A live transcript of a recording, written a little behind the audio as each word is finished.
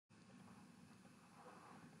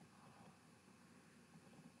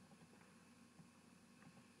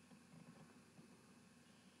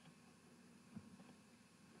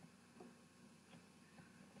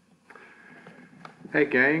Hey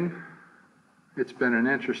gang, it's been an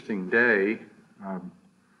interesting day.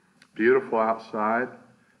 Beautiful outside,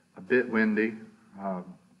 a bit windy.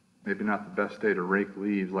 Maybe not the best day to rake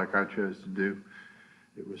leaves like I chose to do.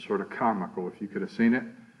 It was sort of comical if you could have seen it.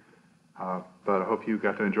 But I hope you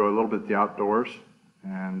got to enjoy a little bit of the outdoors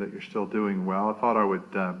and that you're still doing well. I thought I would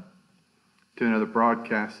do another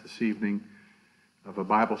broadcast this evening of a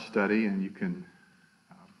Bible study, and you can,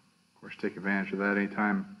 of course, take advantage of that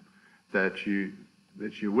anytime that you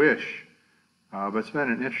wish. But it's been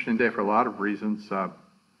an interesting day for a lot of reasons.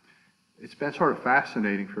 It's been sort of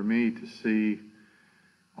fascinating for me to see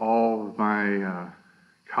all of my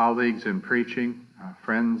colleagues in preaching,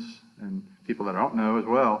 friends and people that I don't know as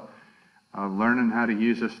well, learning how to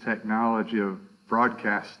use this technology of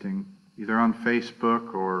broadcasting either on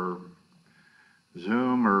Facebook or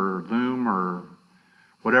Zoom or Loom or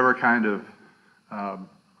whatever kind of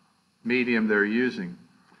medium they're using.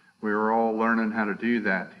 We were all learning how to do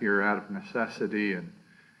that here out of necessity, and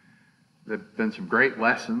there have been some great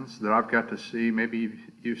lessons that I've got to see. Maybe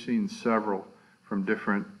you've seen several from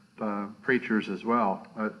different preachers as well,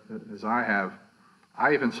 as I have.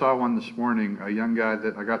 I even saw one this morning, a young guy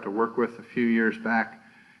that I got to work with a few years back.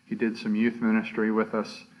 He did some youth ministry with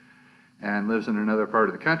us and lives in another part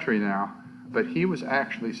of the country now. But he was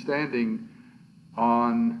actually standing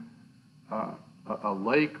on a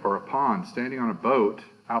lake or a pond, standing on a boat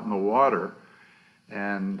out in the water,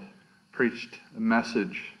 and preached a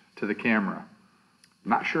message to the camera.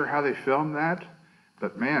 Not sure how they filmed that,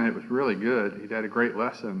 but man, it was really good. He'd had a great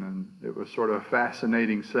lesson, and it was sort of a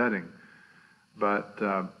fascinating setting. But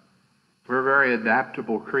we're very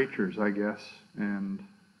adaptable creatures, I guess, and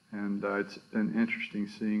it's been interesting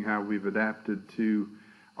seeing how we've adapted to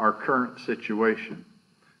our current situation.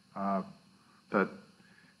 But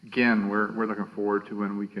again, we're looking forward to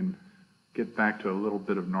when we can get back to a little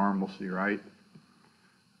bit of normalcy, right?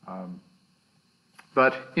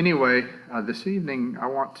 But anyway, this evening I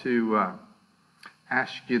want to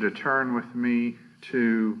ask you to turn with me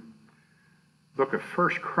to the book of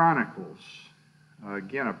Chronicles.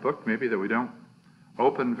 Again, a book maybe that we don't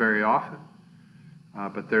open very often,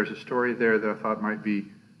 but there's a story there that I thought might be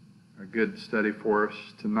a good study for us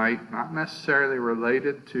tonight, not necessarily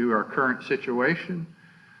related to our current situation.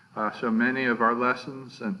 So many of our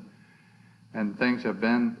lessons and things have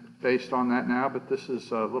been based on that now, but this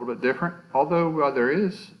is a little bit different. Although there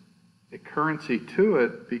is a currency to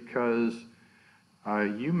it, because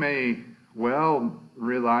you may well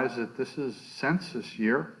realize that this is census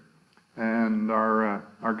year, and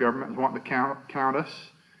our government is wanting to count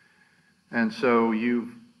us. And so you've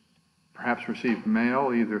perhaps received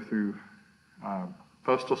mail either through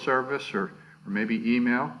postal service or maybe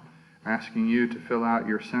email asking you to fill out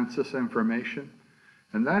your census information.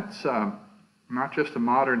 And that's not just a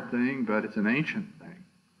modern thing, but it's an ancient thing.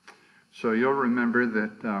 So you'll remember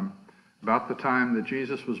that about the time that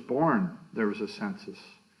Jesus was born, there was a census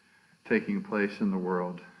taking place in the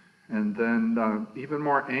world. And then even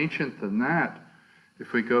more ancient than that,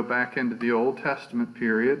 if we go back into the Old Testament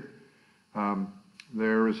period,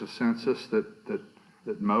 there was a census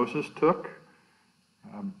that Moses took,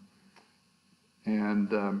 and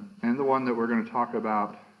the one that we're going to talk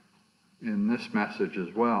about in this message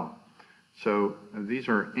as well. So these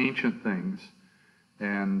are ancient things,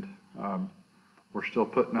 and we're still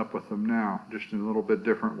putting up with them now, just in a little bit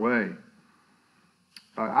different way.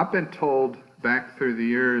 I've been told back through the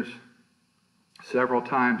years several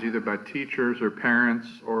times, either by teachers or parents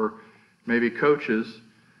or maybe coaches,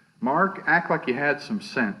 Mark, act like you had some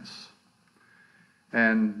sense.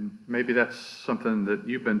 And maybe that's something that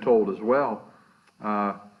you've been told as well.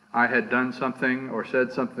 I had done something or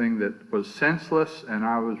said something that was senseless, and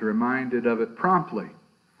I was reminded of it promptly.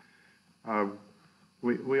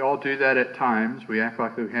 We all do that at times. We act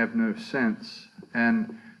like we have no sense.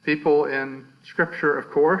 And people in Scripture,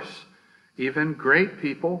 of course, even great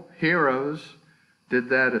people, heroes, did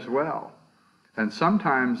that as well. And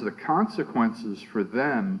sometimes the consequences for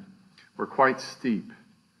them were quite steep,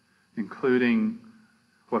 including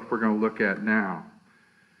what we're going to look at now.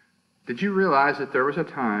 Did you realize that there was a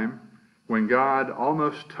time when God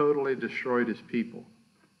almost totally destroyed his people?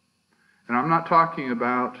 And I'm not talking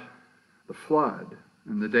about the flood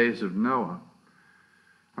in the days of Noah.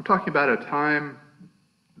 I'm talking about a time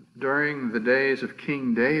during the days of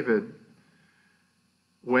King David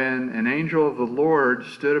when an angel of the Lord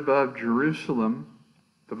stood above Jerusalem,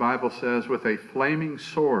 the Bible says, with a flaming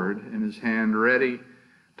sword in his hand, ready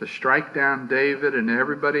to strike down David and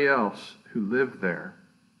everybody else who lived there.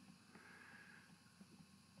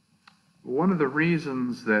 One of the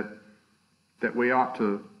reasons that we ought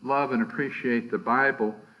to love and appreciate the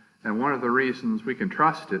Bible And one of the reasons we can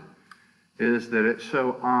trust it is that it's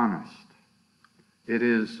so honest. It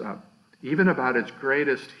is, even about its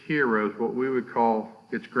greatest heroes, what we would call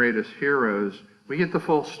its greatest heroes, we get the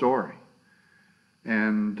full story.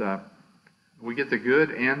 And we get the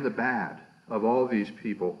good and the bad of all these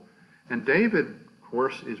people. And David, of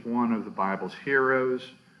course, is one of the Bible's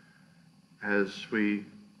heroes. As we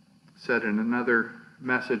said in another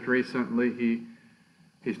message recently,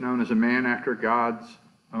 he's known as a man after God's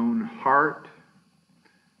own heart.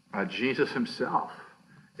 Jesus himself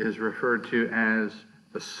is referred to as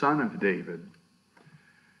the Son of David.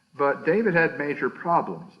 But David had major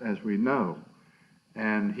problems, as we know,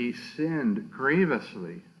 and he sinned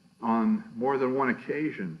grievously on more than one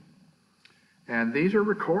occasion. And these are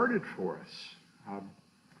recorded for us.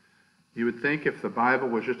 You would think if the Bible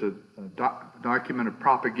was just a document of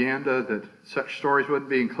propaganda that such stories wouldn't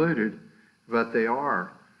be included, but they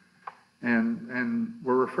are. And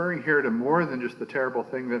we're referring here to more than just the terrible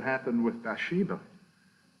thing that happened with Bathsheba.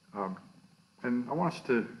 And I want us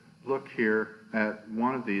to look here at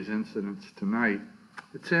one of these incidents tonight.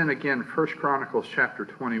 It's in, again, 1 Chronicles chapter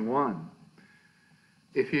 21.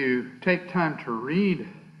 If you take time to read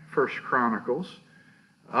 1 Chronicles,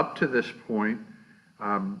 up to this point,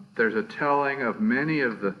 there's a telling of many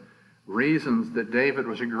of the reasons that David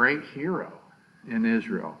was a great hero in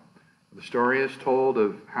Israel. The story is told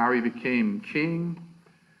of how he became king,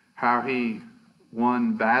 how he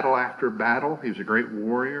won battle after battle. He was a great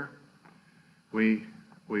warrior. We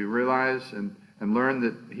realize and learn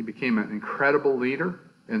that he became an incredible leader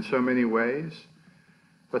in so many ways.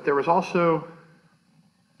 But there was also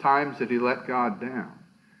times that he let God down.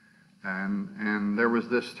 And there was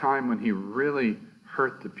this time when he really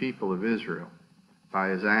hurt the people of Israel by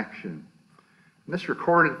his action. And this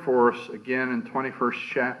recorded for us again in 21st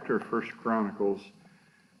chapter of 1 Chronicles.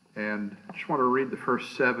 And I just want to read the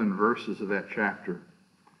first 7 verses of that chapter.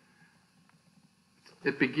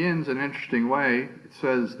 It begins in an interesting way. It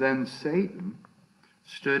says, "Then Satan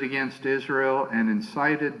stood against Israel and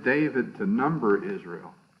incited David to number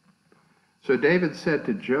Israel. So David said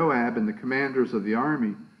to Joab and the commanders of the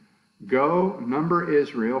army, 'Go, number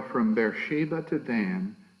Israel from Beersheba to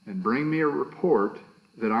Dan, and bring me a report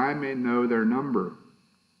that I may know their number.'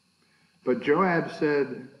 But Joab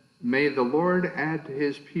said, 'May the Lord add to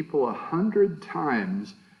his people 100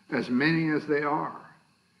 times as many as they are.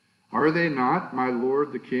 Are they not, my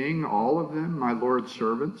lord the king, all of them my lord's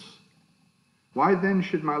servants? Why then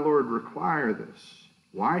should my lord require this?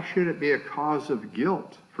 Why should it be a cause of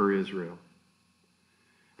guilt for Israel?'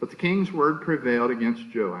 But the king's word prevailed against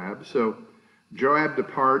Joab. So Joab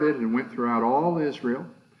departed and went throughout all Israel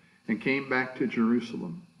and came back to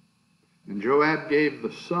Jerusalem. And Joab gave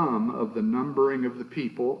the sum of the numbering of the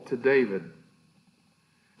people to David.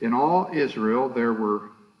 In all Israel there were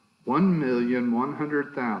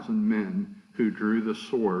 1,100,000 men who drew the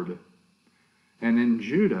sword, and in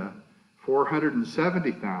Judah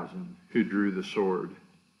 470,000 who drew the sword.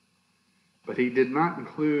 But he did not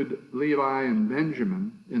include Levi and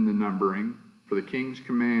Benjamin in the numbering, for the king's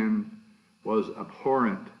command was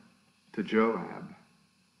abhorrent to Joab.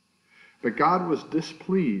 But God was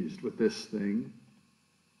displeased with this thing,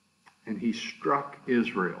 and he struck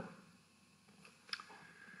Israel."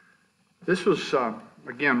 This was,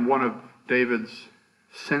 again, one of David's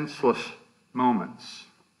senseless moments,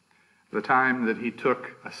 the time that he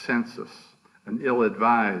took a census, an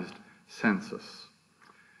ill-advised census,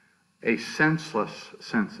 a senseless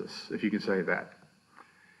census, if you can say that.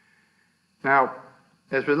 Now,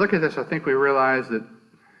 as we look at this, I think we realize that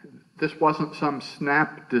this wasn't some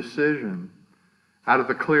snap decision out of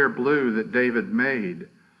the clear blue that David made.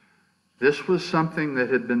 This was something that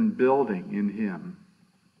had been building in him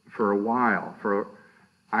for a while, for,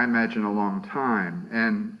 I imagine, a long time.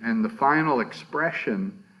 And the final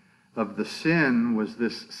expression of the sin was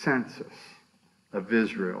this census of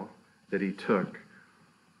Israel that he took.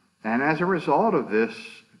 And as a result of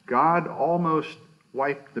this, God almost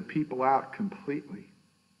wiped the people out completely.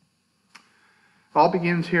 All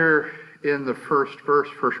begins here in the first verse,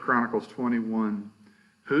 1 Chronicles 21.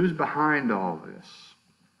 Who's behind all this?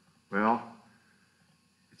 Well,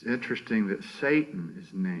 it's interesting that Satan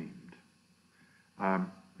is named.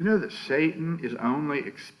 You know that Satan is only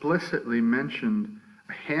explicitly mentioned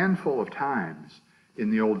a handful of times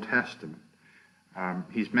in the Old Testament.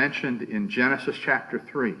 He's mentioned in Genesis chapter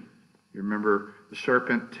 3. You remember the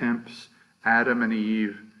serpent tempts Adam and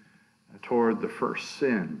Eve toward the first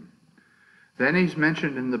sin. Then he's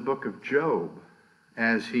mentioned in the book of Job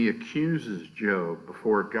as he accuses Job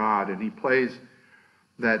before God, and he plays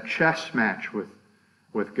that chess match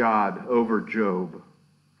with God over Job.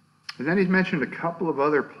 And then he's mentioned a couple of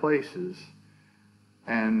other places.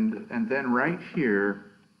 And then right here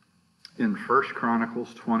in 1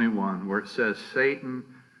 Chronicles 21, where it says, Satan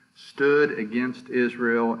stood against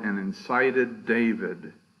Israel and incited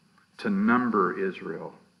David to number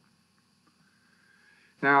Israel.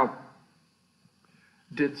 Now,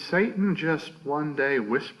 did Satan just one day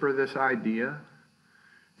whisper this idea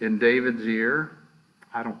in David's ear?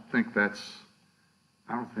 I don't think that's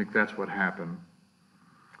what happened.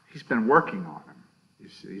 He's been working on him.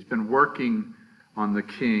 He's been working on the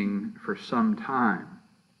king for some time.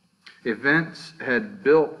 Events had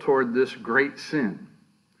built toward this great sin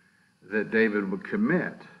that David would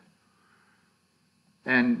commit.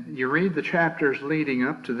 And you read the chapters leading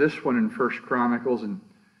up to this one in 1 Chronicles, and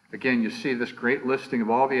again, you see this great listing of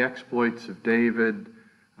all the exploits of David,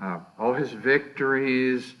 all his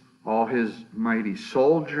victories, all his mighty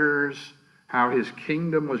soldiers, how his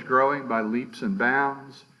kingdom was growing by leaps and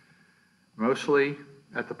bounds, mostly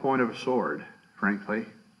at the point of a sword, frankly.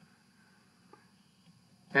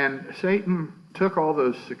 And Satan took all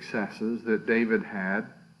those successes that David had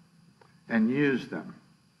and used them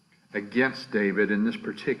against David in this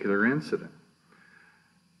particular incident.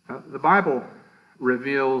 The Bible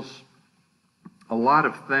reveals a lot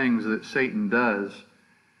of things that Satan does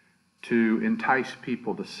to entice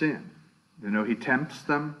people to sin. You know, he tempts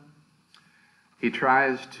them. He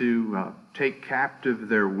tries to take captive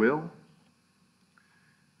their will.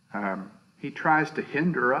 He tries to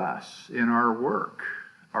hinder us in our work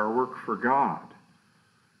for God.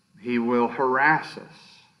 He will harass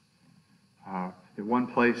us. In one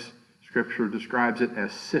place, Scripture describes it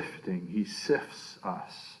as sifting. He sifts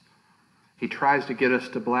us. He tries to get us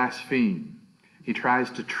to blaspheme. He tries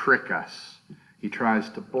to trick us. He tries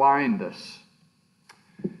to blind us.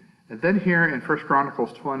 And then here in 1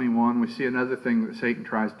 Chronicles 21, we see another thing that Satan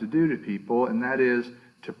tries to do to people, and that is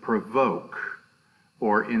to provoke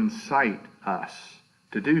or incite us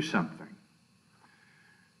to do something.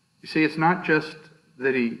 You see, it's not just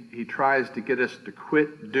that he tries to get us to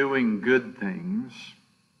quit doing good things.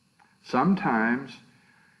 Sometimes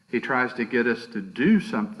he tries to get us to do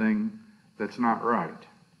something that's not right,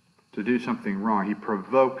 to do something wrong. He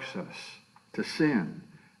provokes us to sin.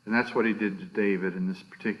 And that's what he did to David in this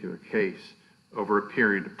particular case over a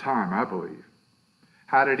period of time, I believe.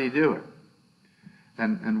 How did he do it?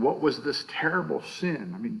 And what was this terrible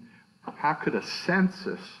sin? I mean, how could a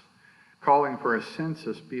census, calling for a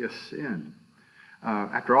census, be a sin?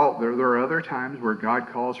 After all, there are other times where God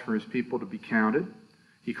calls for his people to be counted.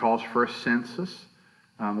 He calls for a census.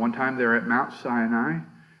 One time they're at Mount Sinai,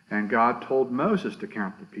 and God told Moses to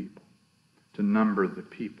count the people, to number the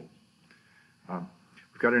people.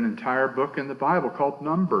 We've got an entire book in the Bible called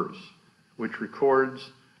Numbers, which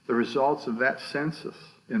records the results of that census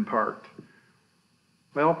in part.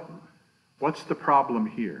 Well, what's the problem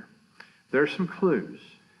here? There's some clues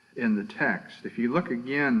in the text. If you look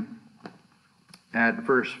again at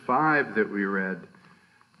verse 5 that we read,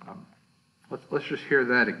 let's just hear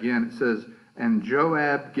that again. It says, "And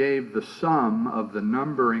Joab gave the sum of the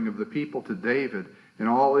numbering of the people to David. In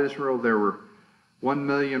all Israel there were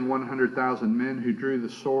 1,100,000 men who drew the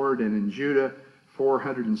sword, and in Judah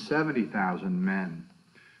 470,000 men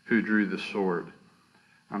who drew the sword."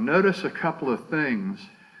 Now notice a couple of things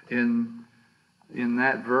in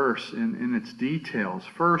that verse, in its details.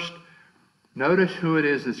 First, notice who it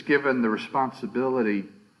is that's given the responsibility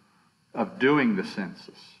of doing the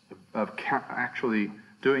census, of actually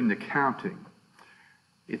doing the counting.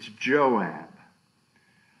 It's Joab.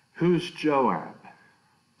 Who's Joab?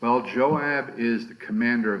 Well, Joab is the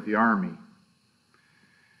commander of the army.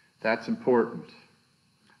 That's important.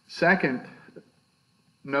 Second,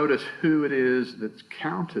 notice who it is that's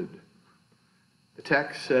counted. The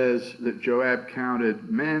text says that Joab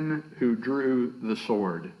counted men who drew the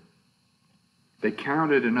sword. They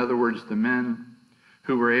counted, in other words, the men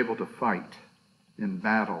who were able to fight in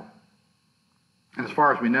battle. And as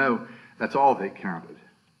far as we know, that's all they counted.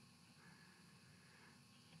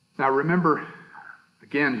 Now remember,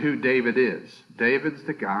 again, who David is. David's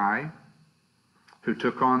the guy who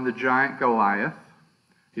took on the giant Goliath.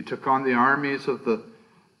 He took on the armies of the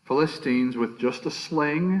Philistines with just a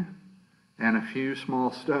sling and a few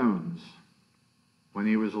small stones when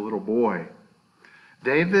he was a little boy.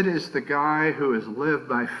 David is the guy who has lived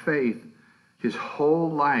by faith his whole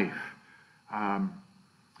life.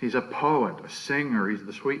 He's a poet, a singer. He's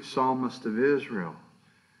the sweet psalmist of Israel.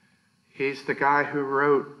 He's the guy who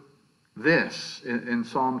wrote this in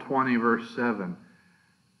Psalm 20, verse 7.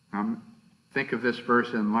 Think of this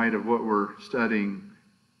verse in light of what we're studying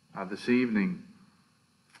this evening.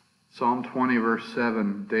 Psalm 20, verse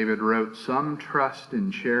 7, David wrote, "Some trust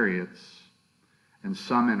in chariots and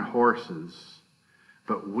some in horses,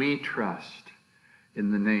 but we trust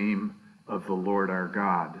in the name of the Lord our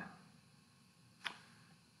God."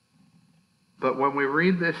 But when we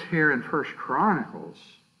read this here in 1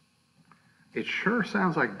 Chronicles, it sure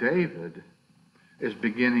sounds like David is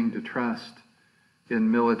beginning to trust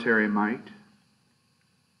in military might,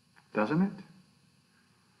 doesn't it?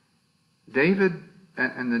 David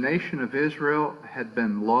and the nation of Israel had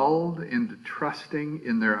been lulled into trusting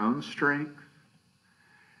in their own strength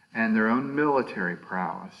and their own military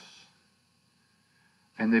prowess.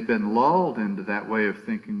 And they've been lulled into that way of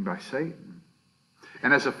thinking by Satan.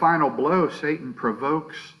 And as a final blow, Satan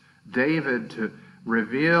provokes David to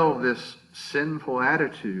reveal this sinful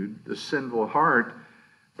attitude, this sinful heart,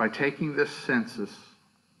 by taking this census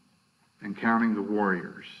and counting the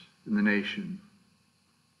warriors in the nation.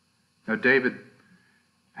 Now, David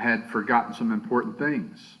had forgotten some important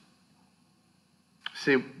things.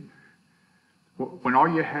 See, when all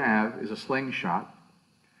you have is a slingshot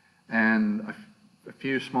and a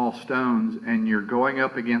few small stones and you're going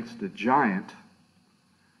up against a giant,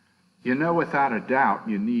 you know without a doubt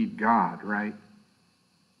you need God, right?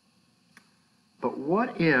 But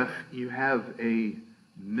what if you have a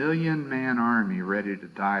 1,000,000-man army ready to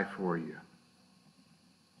die for you?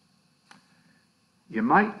 You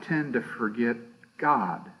might tend to forget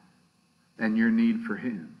God and your need for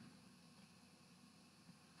Him.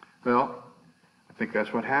 Well, I think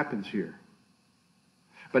that's what happens here.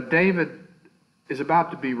 But David is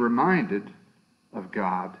about to be reminded of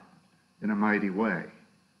God in a mighty way.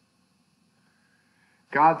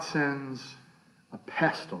 God sends a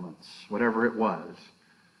pestilence, whatever it was,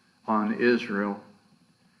 on Israel.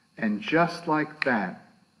 And just like that,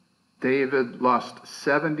 David lost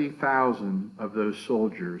 70,000 of those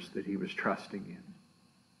soldiers that he was trusting in.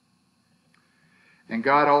 And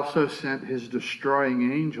God also sent his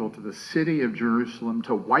destroying angel to the city of Jerusalem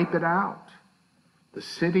to wipe it out. The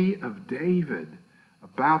city of David,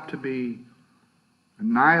 about to be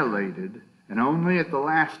annihilated, and only at the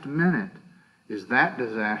last minute is that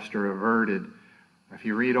disaster averted. If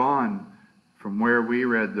you read on from where we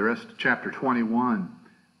read the rest of chapter 21,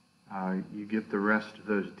 you get the rest of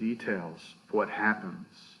those details of what happens.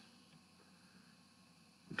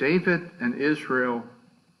 David and Israel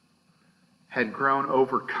had grown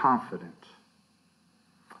overconfident.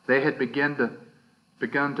 They had begun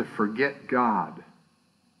to forget God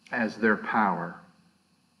as their power.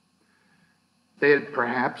 They had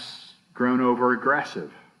perhaps grown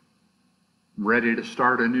over-aggressive, ready to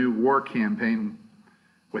start a new war campaign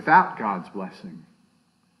without God's blessing.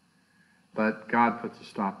 But God puts a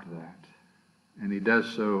stop to that. And He does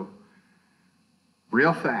so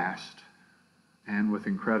real fast and with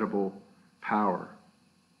incredible power.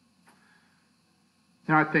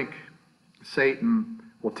 You know, I think Satan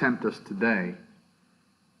will tempt us today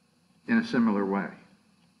in a similar way.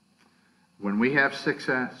 When we have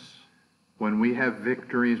success, when we have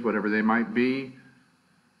victories, whatever they might be,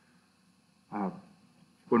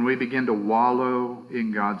 when we begin to wallow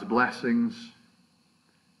in God's blessings,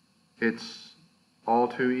 it's all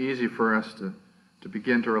too easy for us to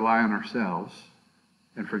begin to rely on ourselves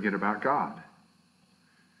and forget about God.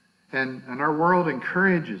 And our world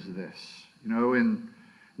encourages this. You know, in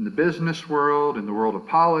the business world, in the world of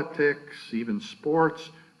politics, even sports,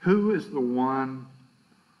 who is the one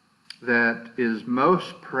that is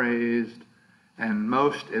most praised and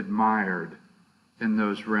most admired in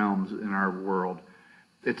those realms in our world?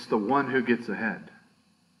 It's the one who gets ahead.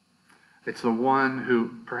 It's the one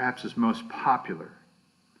who perhaps is most popular,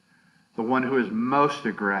 the one who is most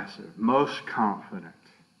aggressive, most confident.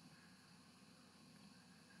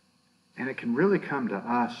 And it can really come to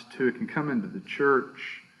us, too. It can come into the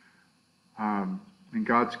church. In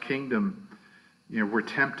God's kingdom, you know, we're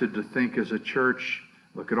tempted to think as a church,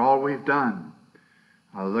 look at all we've done.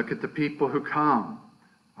 Look at the people who come.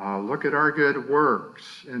 Look at our good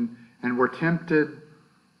works. And we're tempted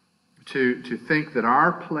to think that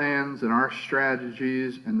our plans and our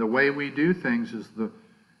strategies and the way we do things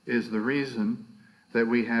is the reason that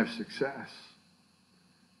we have success.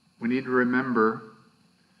 We need to remember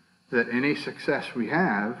that any success we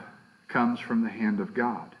have comes from the hand of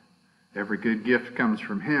God. Every good gift comes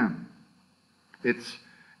from Him.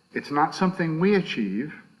 It's not something we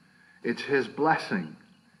achieve. It's His blessing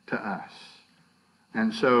to us.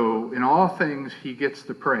 And so in all things, He gets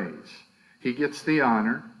the praise. He gets the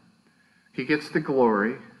honor. He gets the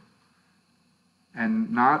glory.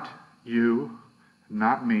 And not you,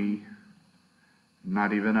 not me,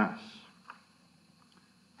 not even us.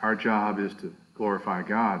 Our job is to glorify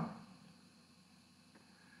God.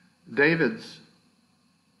 David's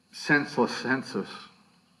senseless census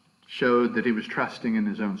showed that he was trusting in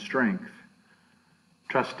his own strength,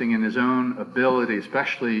 trusting in his own ability,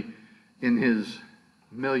 especially in his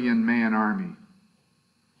 1,000,000-man army.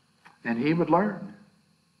 And he would learn.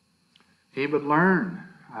 He would learn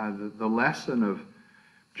the lesson of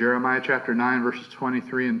Jeremiah chapter 9, verses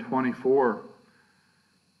 23 and 24.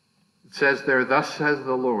 It says there, "Thus says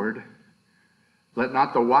the Lord, let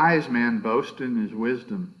not the wise man boast in his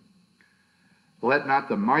wisdom. Let not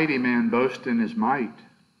the mighty man boast in his might.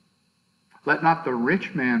 Let not the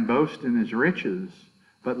rich man boast in his riches,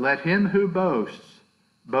 but let him who boasts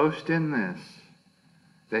boast in this,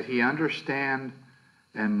 that he understand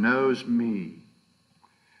and knows me,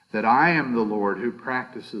 that I am the Lord who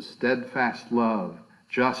practices steadfast love,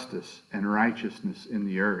 justice, and righteousness in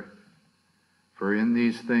the earth. For in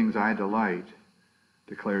these things I delight,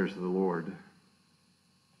 declares the Lord." You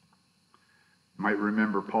might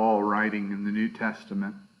remember Paul writing in the New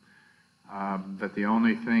Testament that the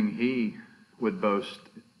only thing he would boast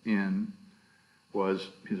in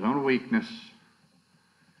was his own weakness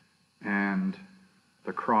and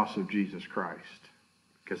the cross of Jesus Christ,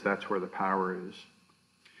 because that's where the power is.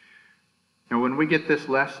 Now, when we get this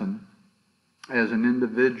lesson as an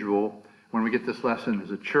individual, when we get this lesson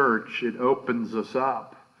as a church, it opens us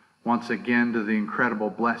up once again to the incredible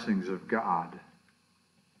blessings of God.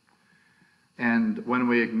 And when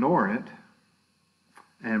we ignore it,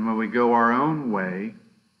 and when we go our own way,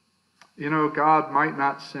 God might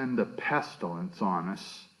not send a pestilence on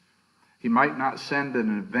us. He might not send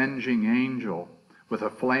an avenging angel with a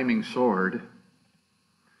flaming sword,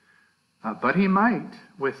 but he might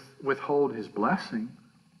withhold his blessing.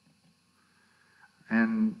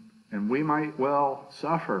 And we might well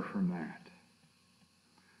suffer from that.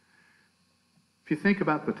 If you think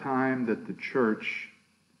about the time that the church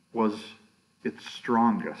was its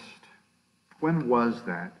strongest, when was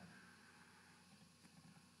that?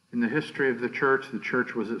 In the history of the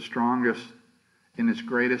church was its strongest in its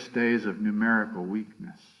greatest days of numerical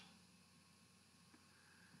weakness,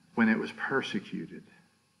 when it was persecuted,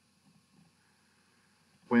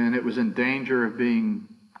 when it was in danger of being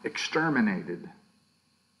exterminated.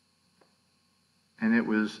 And it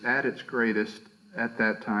was at its greatest at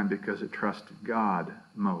that time because it trusted God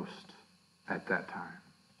most at that time.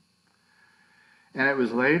 And it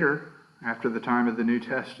was later, after the time of the New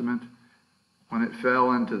Testament, when it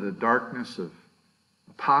fell into the darkness of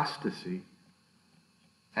apostasy,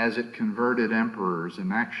 as it converted emperors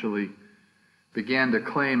and actually began to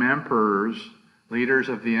claim emperors, leaders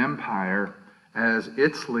of the empire, as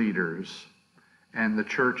its leaders, and the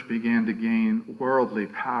church began to gain worldly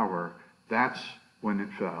power. That's when it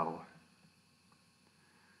fell.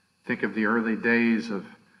 Think of the early days of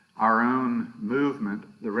our own movement,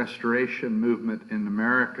 the Restoration movement in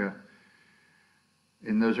America.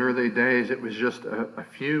 In those early days, it was just a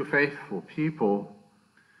few faithful people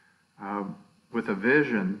with a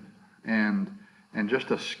vision and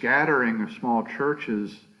just a scattering of small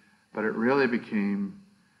churches, but it really became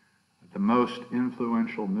the most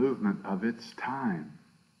influential movement of its time.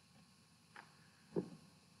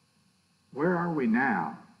 Where are we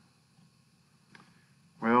now?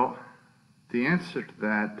 Well, the answer to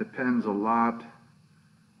that depends a lot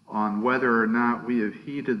on whether or not we have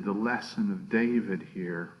heeded the lesson of David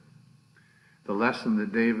here, the lesson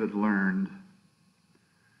that David learned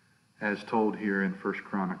as told here in 1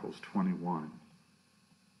 Chronicles 21.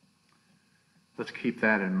 Let's keep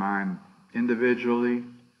that in mind individually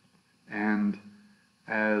and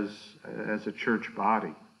as a church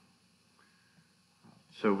body,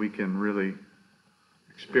 so we can really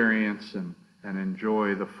experience and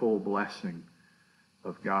enjoy the full blessing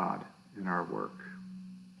of God in our work.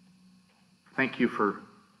 Thank you for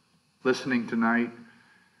listening tonight.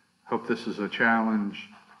 Hope this is a challenge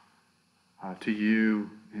to you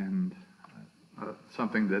and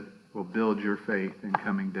something that will build your faith in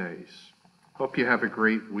coming days. Hope you have a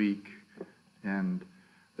great week and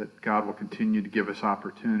that God will continue to give us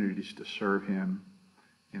opportunities to serve Him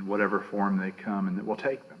in whatever form they come and that we'll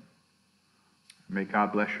take them. May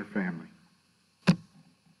God bless your family.